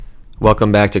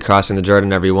Welcome back to Crossing the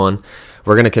Jordan, everyone.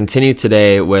 We're going to continue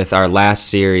today with our last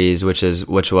series, which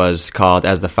was called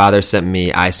As the Father Sent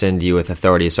Me, I Send You with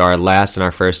Authority. So our last and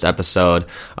our first episode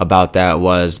about that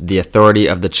was the authority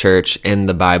of the church in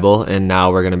the Bible, and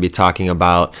now we're going to be talking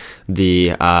about the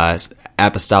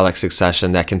apostolic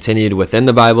succession that continued within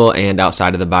the Bible and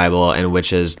outside of the Bible, and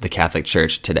which is the Catholic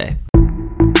Church today.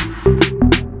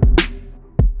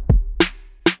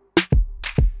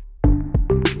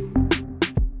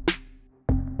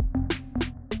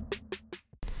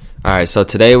 All right, so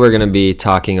today we're going to be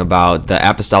talking about the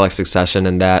apostolic succession,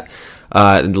 and that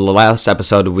in the last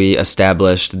episode we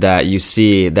established that you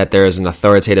see that there is an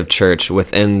authoritative church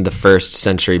within the first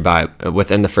century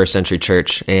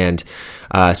church, and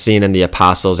seen in the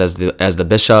apostles as the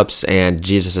bishops, and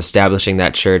Jesus establishing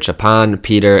that church upon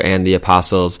Peter and the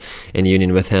apostles in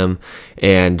union with him,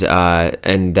 and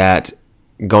that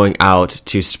going out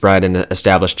to spread and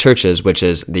establish churches, which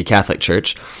is the Catholic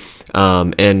Church.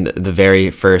 In the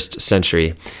very first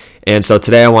century. And so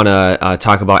today I want to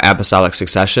talk about apostolic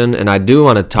succession, and I do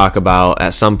want to talk about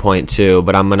at some point too,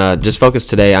 but I'm going to just focus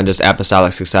today on just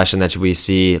apostolic succession that we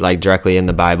see like directly in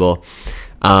the Bible.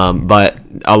 But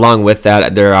along with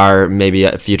that, there are maybe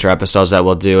future episodes that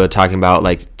we'll do talking about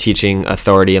like teaching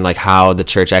authority and like how the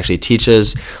church actually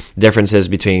teaches, differences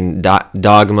between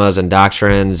dogmas and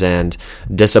doctrines and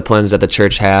disciplines that the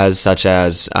church has, such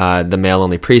as the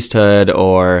male-only priesthood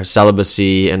or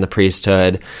celibacy in the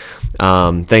priesthood,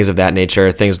 things of that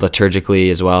nature, things liturgically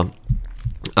as well.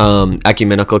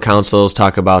 Ecumenical councils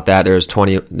talk about that.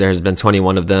 There's been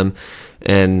 21 of them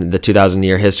in the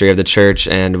 2,000-year history of the church,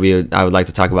 and I would like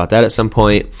to talk about that at some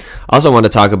point. I also want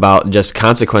to talk about just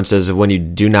consequences of when you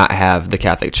do not have the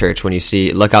Catholic Church. When you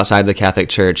look outside the Catholic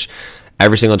Church,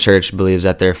 every single church believes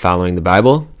that they're following the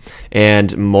Bible,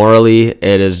 and morally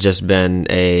it has just been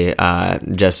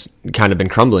just kind of been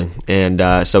crumbling.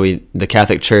 And so the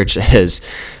Catholic Church is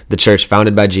the church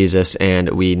founded by Jesus, and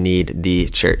we need the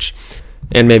church.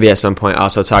 And maybe at some point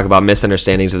also talk about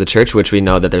misunderstandings of the church, which we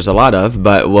know that there's a lot of,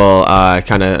 but we'll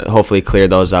kind of hopefully clear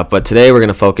those up. But today we're going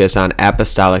to focus on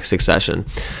apostolic succession.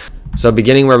 So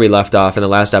beginning where we left off in the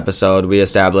last episode, we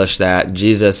established that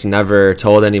Jesus never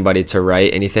told anybody to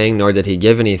write anything, nor did he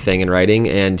give anything in writing,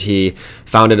 and he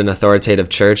founded an authoritative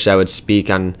church that would speak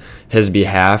on his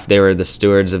behalf. They were the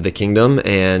stewards of the kingdom,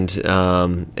 and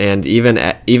even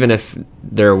if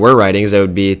there were writings, it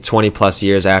would be 20 plus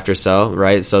years after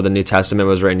right? So the New Testament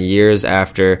was written years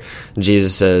after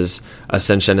Jesus's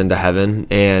ascension into heaven,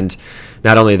 and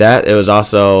not only that, it was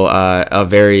also a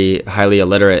very highly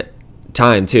illiterate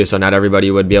time too, so not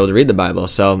everybody would be able to read the Bible.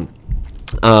 So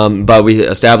but we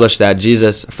established that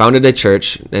Jesus founded a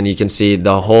church, and you can see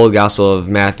the whole Gospel of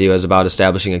Matthew is about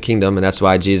establishing a kingdom, and that's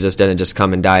why Jesus didn't just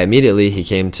come and die immediately. He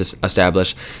came to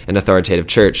establish an authoritative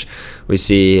church. We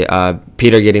see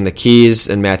Peter getting the keys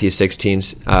in Matthew 16,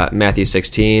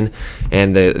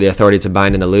 and the authority to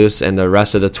bind and to loose, and the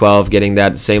rest of the 12 getting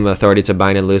that same authority to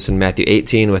bind and loose in Matthew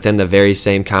 18, within the very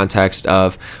same context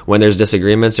of when there's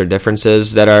disagreements or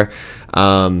differences that are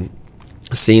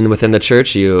seen within the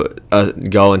church, you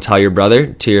go and tell your brother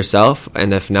to yourself,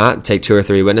 and if not, take 2 or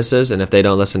 3 witnesses, and if they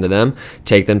don't listen to them,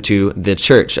 take them to the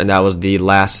church. And that was the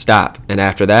last stop. And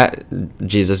after that,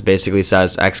 Jesus basically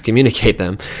says excommunicate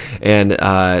them, and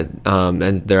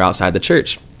they're outside the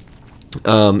church.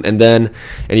 And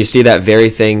you see that very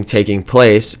thing taking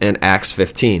place in Acts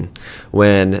 15,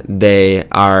 when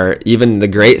even the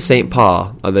great St.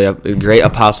 Paul, the great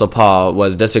Apostle Paul,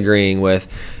 was disagreeing with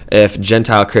if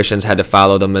Gentile Christians had to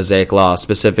follow the Mosaic law,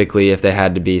 specifically if they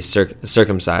had to be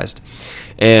circumcised.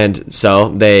 And so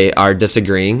they are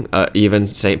disagreeing. Even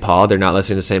St. Paul, they're not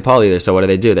listening to St. Paul either. So what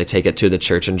do? They take it to the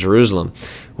church in Jerusalem.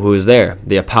 Who is there?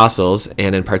 The apostles,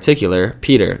 and in particular,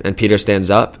 Peter. And Peter stands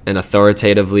up and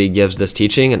authoritatively gives this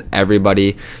teaching, and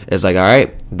everybody is like, all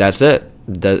right, that's it.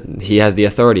 He has the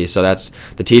authority, so that's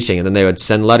the teaching. And then they would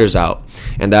send letters out,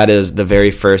 and that is the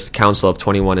very first Council of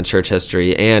 21 in church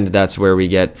history, and that's where we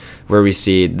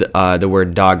see the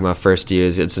word dogma first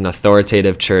used. It's an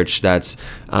authoritative church or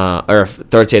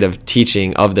authoritative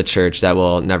teaching of the church that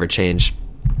will never change.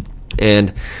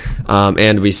 And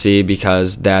we see,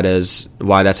 because that is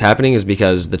why that's happening, is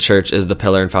because the church is the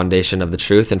pillar and foundation of the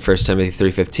truth in 1 Timothy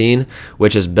 3:15,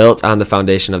 which is built on the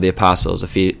foundation of the apostles,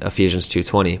 Ephesians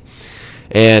 2:20.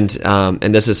 And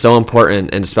this is so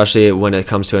important, and especially when it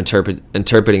comes to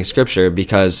interpreting Scripture,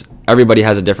 because everybody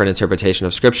has a different interpretation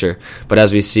of Scripture. But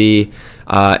as we see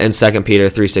in 2 Peter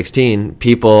 3:16,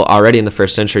 people already in the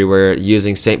first century were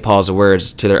using St. Paul's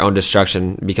words to their own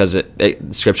destruction because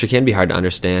Scripture can be hard to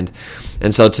understand.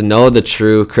 And so to know the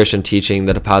true Christian teaching,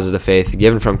 the deposit of faith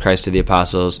given from Christ to the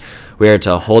apostles, we are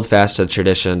to hold fast to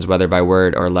traditions, whether by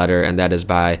word or letter, and that is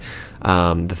by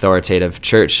the authoritative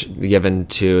church given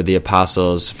to the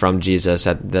apostles from Jesus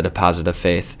at the deposit of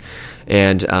faith.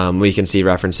 And we can see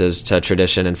references to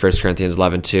tradition in 1 Corinthians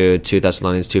 11:2, 2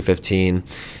 Thessalonians 2:15,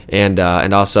 and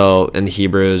also in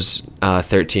Hebrews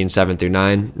 13:7 through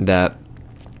 9 that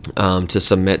to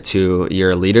submit to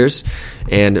your leaders.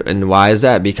 And why is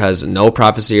that? Because no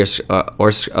prophecy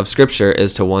or of Scripture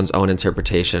is to one's own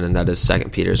interpretation, and that is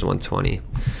 2 Peter 1:20.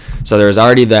 So there was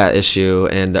already that issue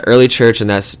in the early church, and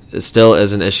that still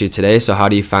is an issue today. So how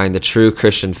do you find the true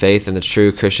Christian faith and the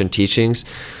true Christian teachings?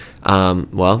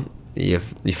 Well, you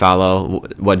follow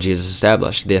what Jesus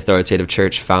established, the authoritative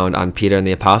church found on Peter and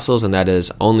the apostles, and that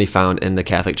is only found in the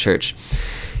Catholic Church.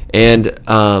 And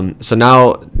so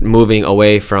now moving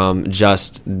away from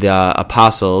just the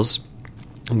apostles,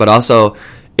 but also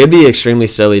it'd be extremely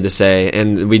silly to say,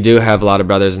 and we do have a lot of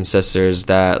brothers and sisters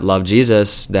that love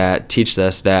Jesus that teach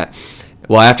this, that,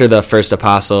 well, after the first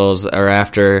apostles or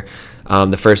after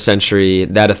the first century,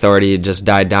 that authority just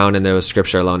died down and there was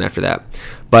Scripture alone after that.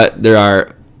 But there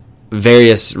are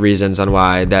various reasons on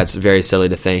why that's very silly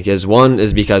to think. One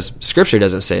is because Scripture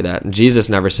doesn't say that. Jesus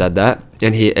never said that,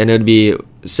 and it would be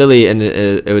silly and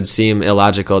it would seem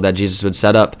illogical that Jesus would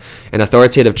set up an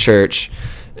authoritative church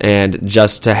and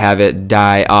just to have it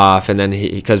die off, and then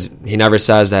because he never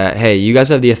says that, hey, you guys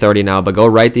have the authority now, but go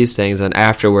write these things, and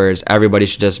afterwards everybody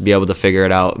should just be able to figure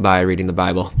it out by reading the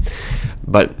Bible.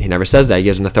 But he never says that. He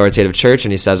gives an authoritative church,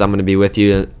 and he says, I'm going to be with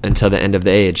you until the end of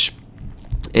the age.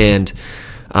 And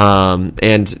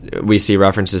we see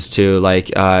references to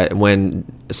when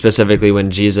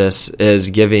Jesus is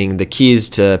giving the keys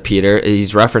to Peter,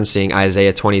 he's referencing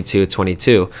Isaiah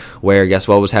 22:22, where guess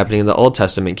what was happening in the Old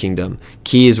Testament kingdom?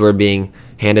 Keys were being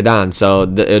handed on. So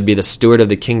it would be the steward of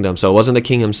the kingdom. So it wasn't the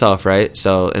king himself, right?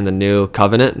 So in the new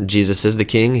covenant, Jesus is the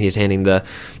king. He's handing the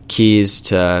keys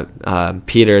to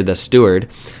Peter, the steward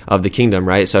of the kingdom,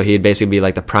 right? So he'd basically be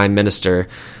like the prime minister.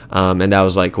 And that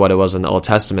was like what it was in the Old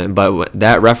Testament. But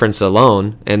that reference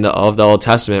alone of the Old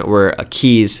Testament were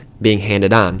keys being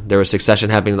handed on. There was succession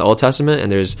happening in the Old Testament,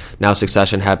 and there's now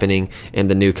succession happening in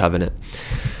the New Covenant.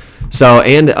 So,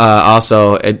 and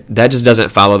also, that just doesn't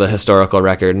follow the historical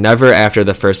record. Never after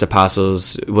the first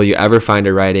apostles will you ever find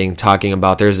a writing talking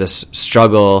about there's this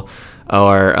struggle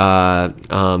or,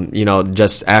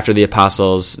 just after the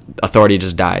apostles, authority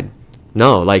just died.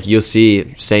 No, like you'll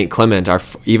see Saint Clement,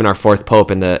 even our fourth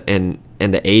pope in the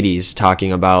 80s,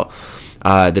 talking about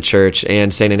the church,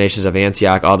 and Saint Ignatius of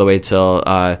Antioch all the way till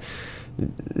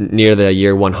near the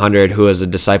year 100, who was a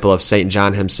disciple of Saint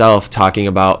John himself, talking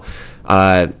about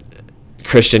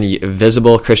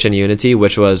visible Christian unity,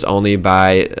 which was only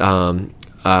by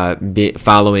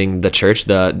following the church,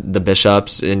 the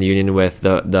bishops in union with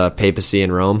the papacy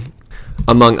in Rome,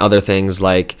 among other things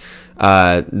like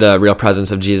the real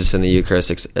presence of Jesus in the Eucharist,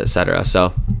 etc.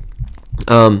 So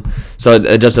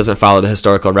it just doesn't follow the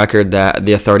historical record that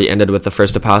the authority ended with the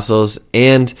first apostles,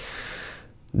 and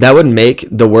that would make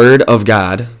the Word of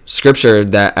God, Scripture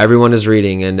that everyone is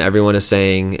reading and everyone is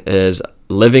saying is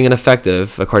living and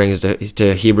effective, according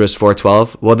to Hebrews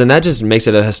 4:12. Well, then that just makes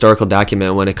it a historical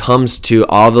document when it comes to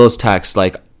all those texts,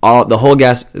 like a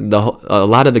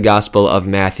lot of the Gospel of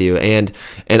Matthew, and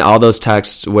all those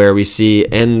texts where we see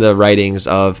in the writings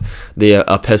of the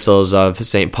epistles of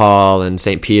St. Paul and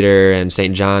St. Peter and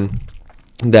St. John,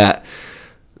 that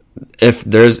if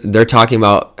they're talking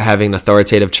about having an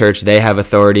authoritative church, they have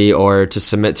authority, or to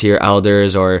submit to your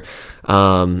elders, or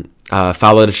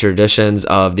follow the traditions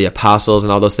of the apostles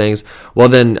and all those things, well,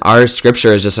 then our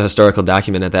Scripture is just a historical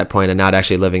document at that point and not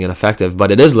actually living and effective. But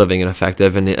it is living and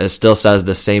effective, and it still says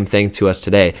the same thing to us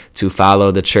today, to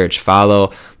follow the church,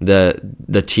 follow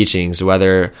the teachings,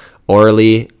 whether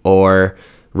orally or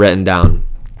written down.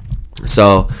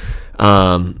 So,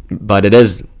 but it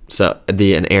is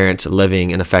the inerrant,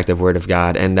 living, and effective Word of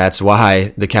God, and that's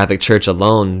why the Catholic Church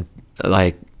alone,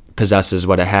 possesses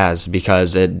what it has,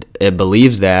 because it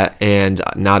believes that, and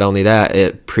not only that,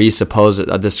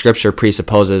 the Scripture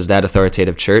presupposes that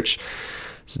authoritative church.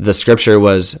 The Scripture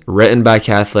was written by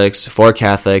Catholics for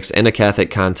Catholics in a Catholic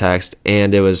context,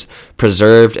 and it was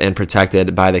preserved and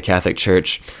protected by the Catholic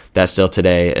Church that still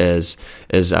today is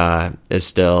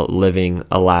still living,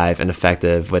 alive, and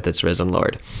effective with its risen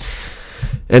Lord.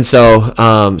 And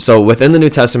so within the New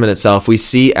Testament itself, we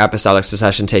see apostolic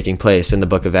succession taking place in the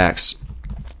book of Acts.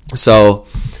 So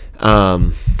let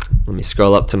me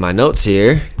scroll up to my notes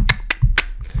here.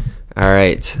 All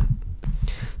right.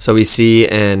 So we see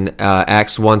in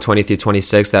Acts 1:20 through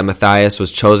 26 that Matthias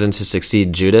was chosen to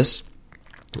succeed Judas.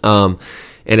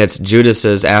 And it's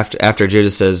Judas's, after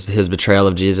Judas's, his betrayal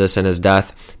of Jesus and his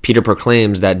death, Peter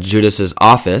proclaims that Judas's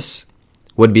office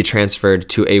would be transferred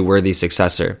to a worthy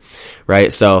successor,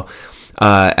 right? So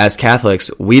as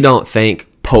Catholics, we don't think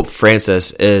Pope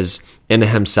Francis is in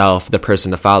himself the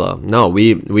person to follow. No,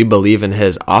 we believe in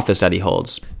his office that he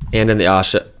holds and in the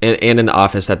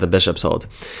office that the bishops hold.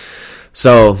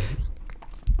 So,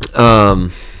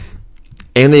 and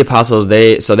the apostles,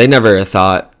 they never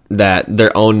thought that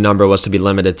their own number was to be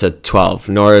limited to 12,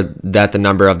 nor that the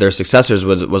number of their successors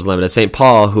was limited. St.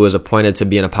 Paul, who was appointed to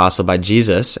be an apostle by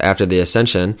Jesus after the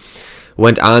ascension,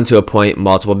 went on to appoint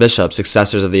multiple bishops,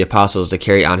 successors of the apostles, to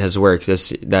carry on his work.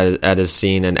 That is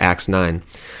seen in Acts 9.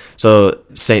 So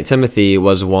St. Timothy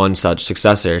was one such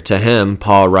successor. To him,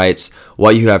 Paul writes,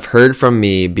 "What you have heard from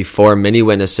me before many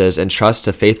witnesses, entrust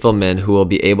to faithful men who will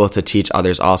be able to teach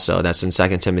others also." That's in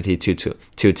 2 Timothy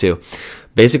 2:2.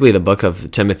 Basically, the book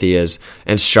of Timothy is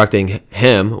instructing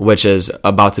him, which is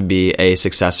about to be a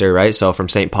successor, right? So from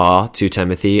St. Paul to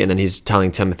Timothy, and then he's telling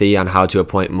Timothy on how to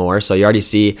appoint more. So you already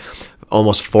see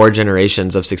almost 4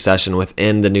 generations of succession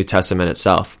within the New Testament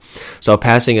itself. So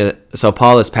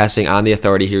Paul is passing on the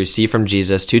authority he received from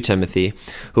Jesus to Timothy,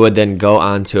 who would then go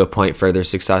on to appoint further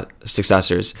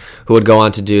successors, who would go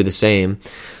on to do the same,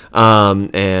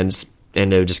 and it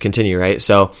would just continue, right?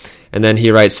 So, and then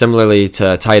he writes similarly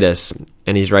to Titus,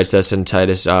 and he writes this in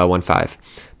Titus 1:5.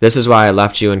 "This is why I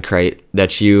left you in Crete,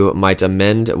 that you might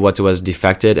amend what was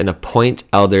defected and appoint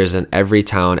elders in every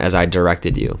town as I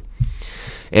directed you."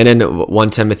 And in 1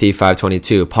 Timothy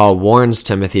 5:22, Paul warns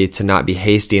Timothy to not be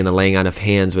hasty in the laying on of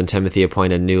hands when Timothy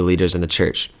appointed new leaders in the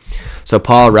church. So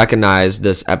Paul recognized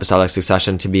this apostolic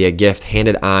succession to be a gift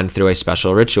handed on through a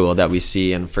special ritual that we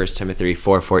see in 1 Timothy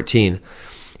 4:14.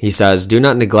 He says, "Do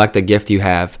not neglect the gift you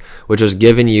have, which was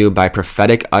given you by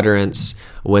prophetic utterance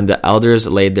when the elders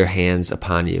laid their hands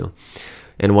upon you."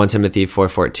 In 1 Timothy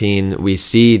 4:14, we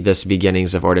see this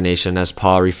beginnings of ordination as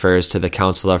Paul refers to the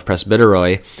council of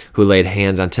presbyteroi who laid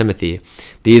hands on Timothy.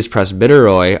 These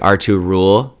presbyteroi are to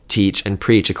rule, teach, and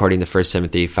preach according to 1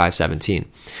 Timothy 5:17,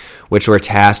 which were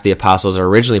tasks the apostles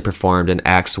originally performed in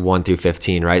Acts 1 through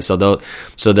 15, right? So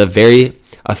the very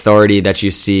authority that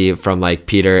you see from like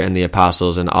Peter and the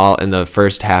apostles and all in the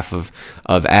first half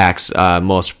of Acts,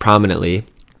 most prominently,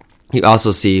 you also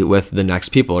see with the next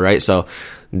people, right? So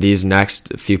these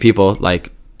next few people, like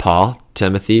Paul,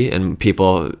 Timothy, and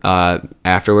people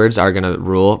afterwards, are going to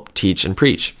rule, teach, and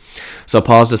preach. So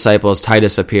Paul's disciples,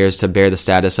 Titus, appears to bear the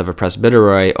status of a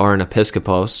presbyteroi or an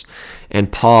episkopos,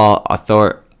 and Paul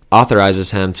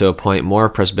authorizes him to appoint more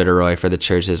presbyteroi for the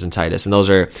churches in Titus. And those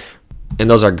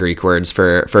are Greek words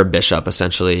for bishop,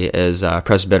 essentially, is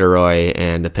presbyteroi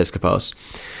and episkopos.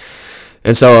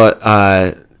 And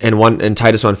so in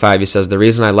Titus 1:5, he says, "The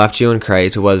reason I left you in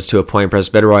Crete was to appoint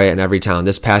presbyteroi in every town."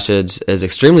 This passage is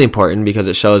extremely important because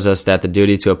it shows us that the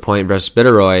duty to appoint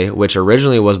presbyteroi, which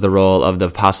originally was the role of the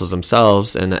apostles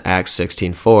themselves in Acts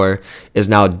 16:4, is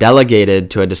now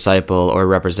delegated to a disciple or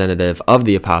representative of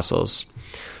the apostles.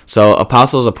 So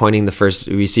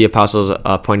we see apostles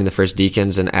appointing the first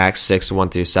deacons in Acts 6:1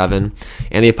 through 7,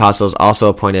 and the apostles also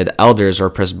appointed elders or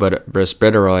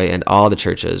presbyteroi in all the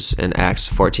churches in Acts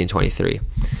 14:23.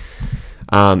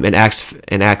 In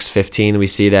Acts 15, we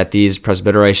see that these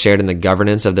presbyteroi shared in the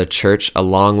governance of the church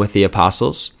along with the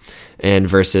apostles in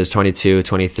verses 22,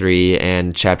 23,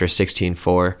 and chapter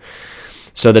 16:4.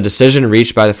 So the decision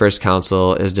reached by the first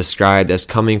council is described as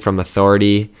coming from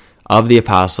authority of the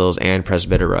apostles and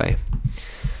presbyteroi.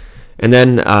 And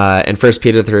then in 1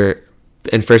 Peter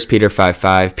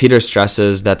 5:5, Peter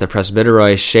stresses that the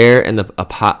presbyteroi share in the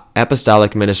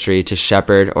apostolic ministry to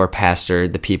shepherd or pastor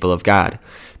the people of God.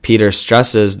 Peter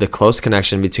stresses the close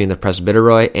connection between the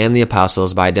presbyteroi and the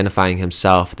apostles by identifying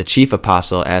himself, the chief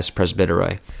apostle, as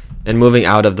presbyteroi. And moving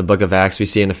out of the book of Acts, we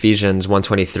see in Ephesians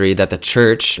 1:23 that the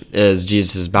church is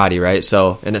Jesus' body, right?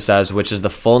 So, and it says, "which is the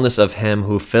fullness of him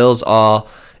who fills all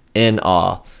in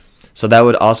all." So that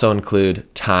would also include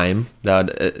time.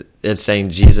 It's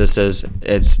saying Jesus's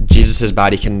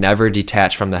body can never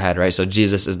detach from the head, right? So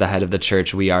Jesus is the head of the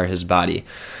church. We are his body.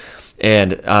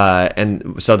 And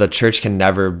so the church can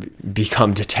never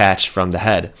become detached from the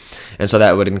head. And so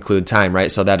that would include time,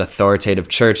 right? So that authoritative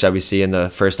church that we see in the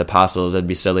first apostles, it'd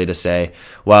be silly to say,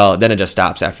 well, then it just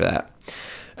stops after that.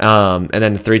 And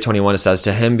then 3:21, it says,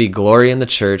 "To him be glory in the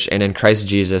church and in Christ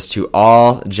Jesus to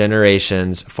all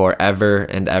generations forever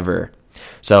and ever."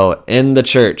 So in the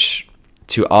church,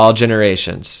 to all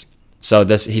generations, So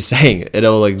this, he's saying it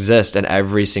will exist in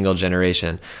every single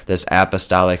generation, this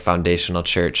apostolic foundational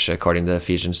church, according to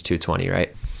Ephesians 2:20,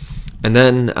 right? And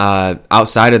then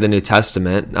outside of the New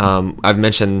Testament, I've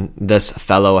mentioned this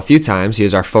fellow a few times. He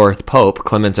was our fourth pope,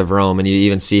 Clement of Rome, and you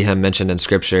even see him mentioned in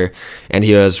Scripture, and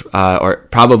he was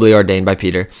probably ordained by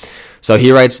Peter. So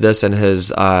he writes this in his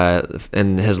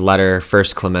letter,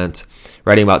 First Clement,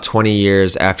 writing about 20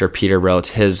 years after Peter wrote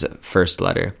his first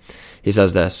letter. He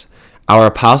says this: "Our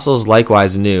apostles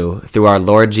likewise knew, through our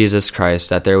Lord Jesus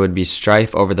Christ, that there would be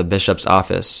strife over the bishop's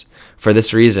office. For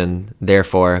this reason,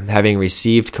 therefore, having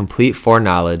received complete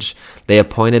foreknowledge, they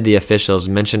appointed the officials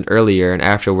mentioned earlier, and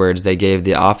afterwards they gave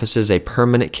the offices a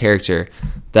permanent character.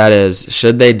 That is,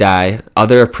 should they die,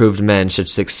 other approved men should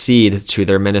succeed to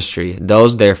their ministry.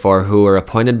 Those, therefore, who were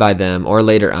appointed by them, or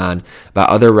later on, by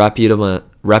other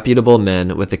reputable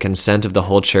men with the consent of the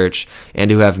whole church, and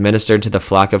who have ministered to the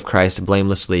flock of Christ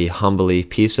blamelessly, humbly,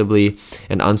 peaceably,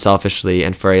 and unselfishly,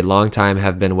 and for a long time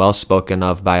have been well spoken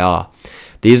of by all.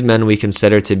 These men we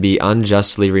consider to be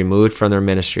unjustly removed from their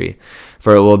ministry.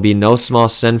 For it will be no small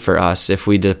sin for us if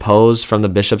we depose from the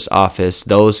bishop's office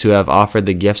those who have offered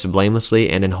the gifts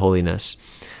blamelessly and in holiness.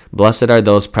 Blessed are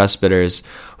those presbyters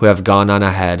who have gone on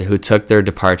ahead, who took their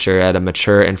departure at a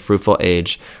mature and fruitful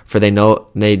age, for they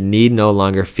need no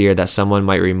longer fear that someone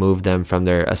might remove them from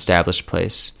their established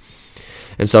place."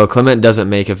 And so Clement doesn't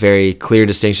make a very clear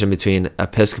distinction between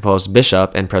episkopos,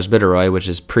 bishop, and presbyteroi, which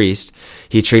is priest.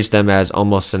 He treats them as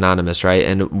almost synonymous, right?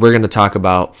 And we're going to talk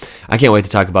about, I can't wait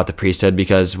to talk about the priesthood,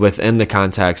 because within the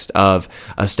context of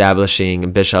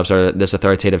establishing bishops or this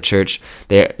authoritative church,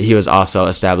 he was also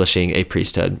establishing a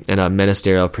priesthood and a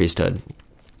ministerial priesthood.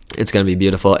 It's going to be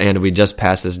beautiful. And we just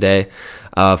passed this day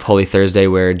of Holy Thursday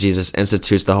where Jesus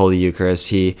institutes the Holy Eucharist.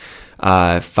 He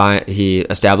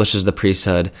establishes the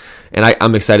priesthood, and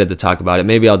I'm excited to talk about it.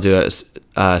 Maybe I'll do it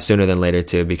sooner than later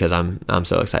too, because I'm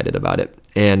so excited about it.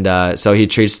 And so he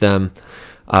treats them,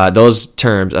 those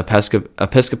terms,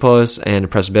 episkopos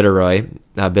and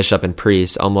presbyteroi, bishop and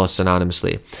priest, almost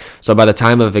synonymously. So by the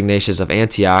time of Ignatius of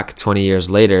Antioch, 20 years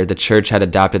later, the church had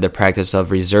adopted the practice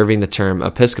of reserving the term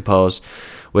episkopos,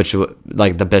 which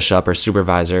like the bishop or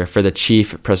supervisor, for the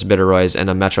chief presbyterois in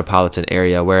a metropolitan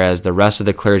area, whereas the rest of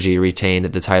the clergy retained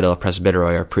the title of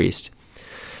presbyteroi or priest.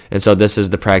 And so this is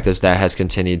the practice that has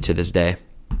continued to this day.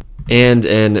 And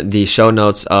in the show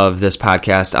notes of this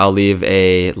podcast, I'll leave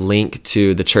a link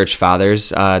to the church fathers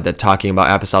that talking about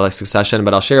apostolic succession,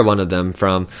 but I'll share one of them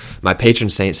from my patron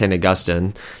saint, St.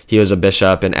 Augustine. He was a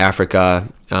bishop in Africa.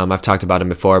 I've talked about him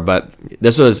before, but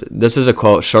this is a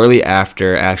quote shortly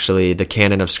after actually the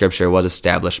canon of Scripture was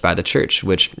established by the church,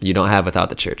 which you don't have without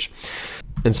the church.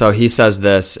 And so he says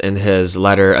this in his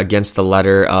letter against the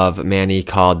letter of Mani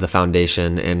called the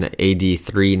Foundation in AD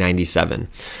 397.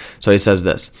 So he says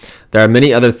this: "There are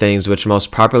many other things which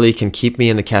most properly can keep me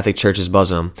in the Catholic Church's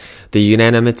bosom. The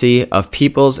unanimity of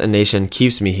peoples and nation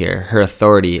keeps me here. Her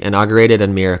authority, inaugurated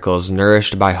in miracles,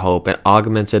 nourished by hope, and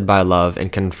augmented by love,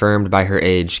 and confirmed by her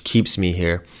age, keeps me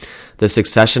here. The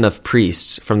succession of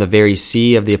priests from the very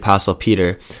see of the Apostle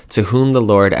Peter, to whom the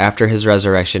Lord after his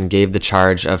resurrection gave the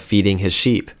charge of feeding his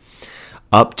sheep,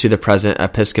 up to the present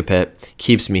episcopate,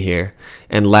 keeps me here.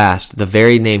 And last, the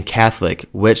very name Catholic,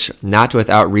 which, not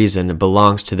without reason,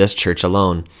 belongs to this church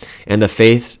alone, and the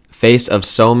face of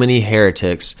so many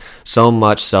heretics, so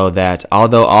much so that,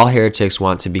 although all heretics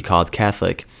want to be called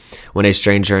Catholic, when a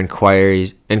stranger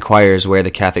inquires where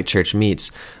the Catholic Church meets,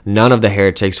 none of the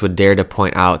heretics would dare to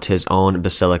point out his own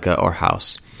basilica or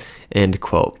house." End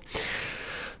quote.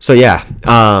 So yeah,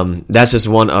 that's just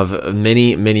one of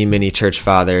many, many, many church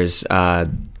fathers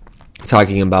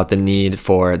talking about the need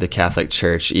for the Catholic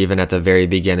Church. Even at the very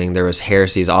beginning, there was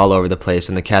heresies all over the place,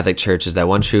 and the Catholic Church is that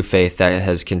one true faith that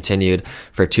has continued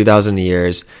for 2,000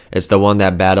 years. It's the one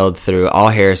that battled through all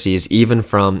heresies, even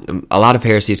from, a lot of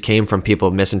heresies came from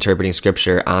people misinterpreting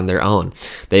Scripture on their own.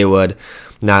 They would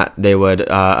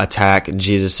attack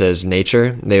Jesus's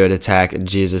nature. They would attack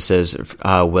Jesus's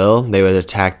will. They would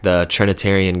attack the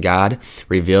Trinitarian God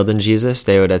revealed in Jesus.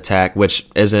 They would attack, which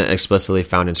isn't explicitly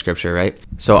found in Scripture, right?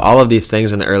 So all of these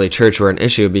things in the early church were an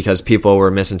issue because people were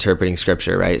misinterpreting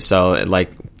Scripture, right? So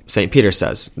like St. Peter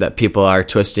says, that people are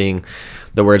twisting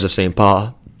the words of St.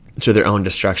 Paul to their own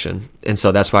destruction. And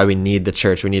so that's why we need the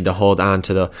church. We need to hold on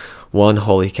to the one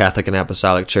holy Catholic and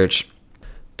Apostolic Church.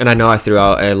 And I know I threw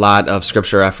out a lot of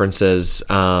scripture references,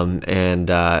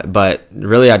 but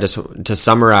really, to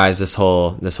summarize this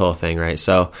whole thing, right?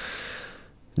 So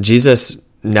Jesus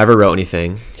never wrote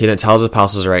anything. He didn't tell his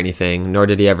apostles to write anything, nor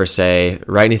did he ever say,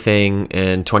 write anything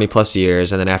in 20 plus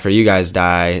years, and then after you guys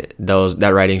die,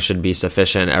 that writing should be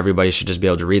sufficient. Everybody should just be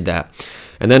able to read that.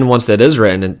 And then once that is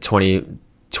written in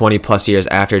 20 plus years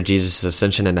after Jesus'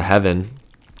 ascension into heaven,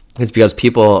 it's because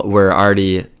people were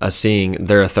already seeing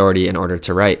their authority in order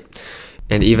to write.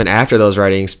 And even after those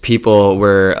writings, people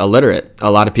were illiterate. A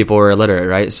lot of people were illiterate,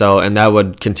 right? So, and that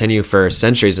would continue for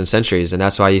centuries and centuries. And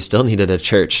that's why you still needed a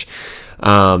church.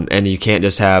 And you can't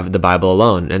just have the Bible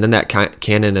alone. And then that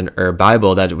canon or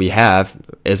Bible that we have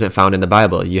isn't found in the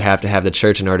Bible. You have to have the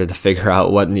church in order to figure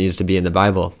out what needs to be in the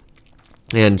Bible.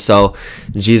 And so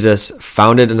Jesus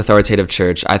founded an authoritative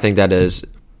church. I think that is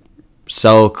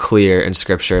so clear in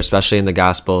Scripture, especially in the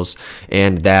Gospels,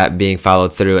 and that being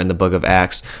followed through in the book of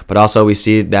Acts. But also we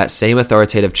see that same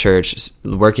authoritative church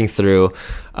working through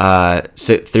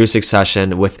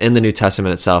succession within the New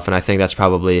Testament itself. And I think that's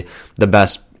probably the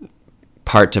best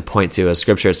part to point to is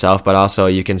Scripture itself, but also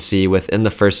you can see within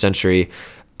the first century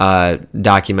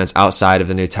documents outside of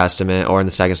the New Testament, or in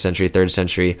the second century, third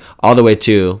century, all the way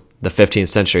to the 15th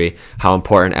century, how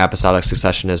important apostolic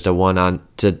succession is to hold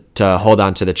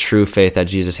on to the true faith that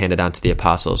Jesus handed on to the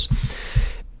apostles.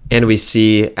 And we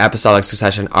see apostolic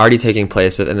succession already taking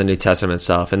place within the New Testament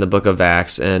itself, in the book of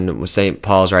Acts, and St.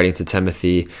 Paul's writing to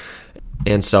Timothy,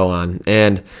 and so on.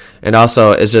 And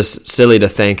also, it's just silly to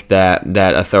think that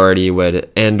authority would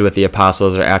end with the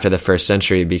apostles or after the first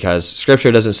century, because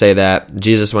Scripture doesn't say that.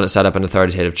 Jesus wouldn't set up an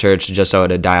authoritative church just so it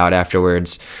would die out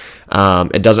afterwards.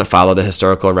 It doesn't follow the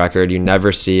historical record. You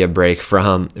never see a break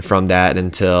from that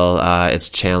until it's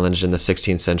challenged in the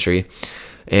 16th century.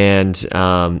 And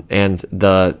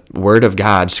the Word of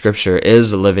God, Scripture,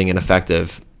 is living and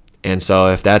effective. And so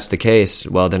if that's the case,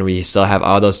 well, then we still have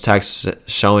all those texts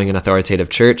showing an authoritative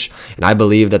church. And I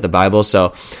believe that the Bible,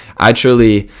 so I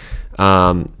truly,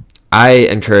 I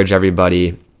encourage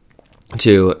everybody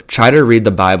to try to read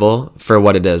the Bible for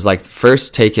what it is. Like,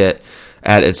 first take it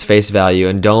at its face value,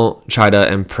 and don't try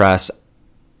to impress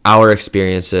our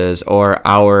experiences or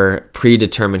our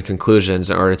predetermined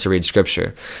conclusions in order to read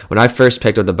Scripture. When I first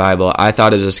picked up the Bible, I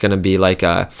thought it was just going to be like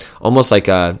almost like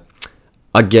a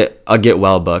get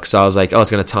well book. So I was like, oh,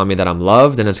 it's going to tell me that I'm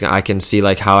loved, and I can see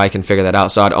like how I can figure that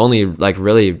out. So I'd only like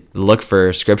really look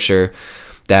for Scripture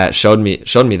that showed me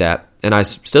that, and I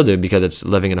still do because it's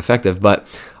living and effective. But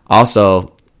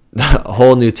also the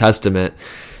whole New Testament,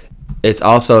 it's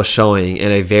also showing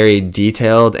in a very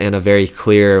detailed and a very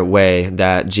clear way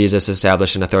that Jesus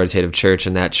established an authoritative church,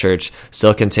 and that church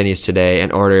still continues today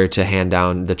in order to hand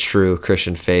down the true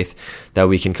Christian faith that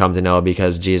we can come to know,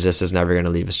 because Jesus is never going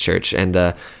to leave his church, and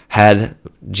the head,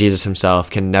 Jesus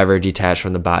himself, can never detach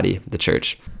from the body, the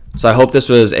church. So I hope this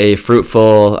was a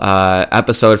fruitful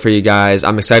episode for you guys.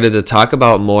 I'm excited to talk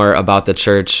about more about the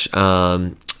church,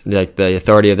 like the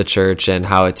authority of the church and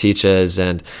how it teaches,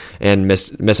 and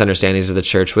misunderstandings of the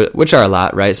church, which are a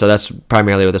lot, right? So that's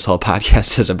primarily what this whole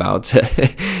podcast is about,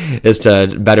 is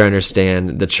to better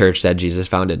understand the church that Jesus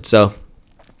founded. So,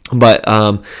 but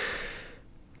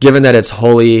given that it's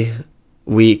Holy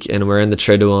Week and we're in the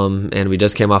Triduum, and we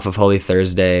just came off of Holy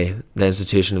Thursday, the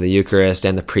institution of the Eucharist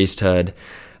and the priesthood,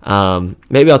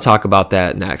 maybe I'll talk about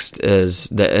that next, is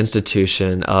the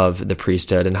institution of the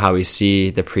priesthood and how we see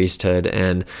the priesthood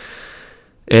and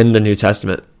in the New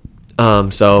Testament.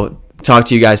 So talk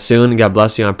to you guys soon. God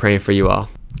bless you. I'm praying for you all.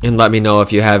 And let me know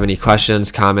if you have any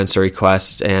questions, comments, or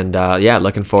requests. And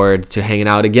looking forward to hanging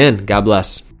out again. God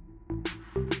bless.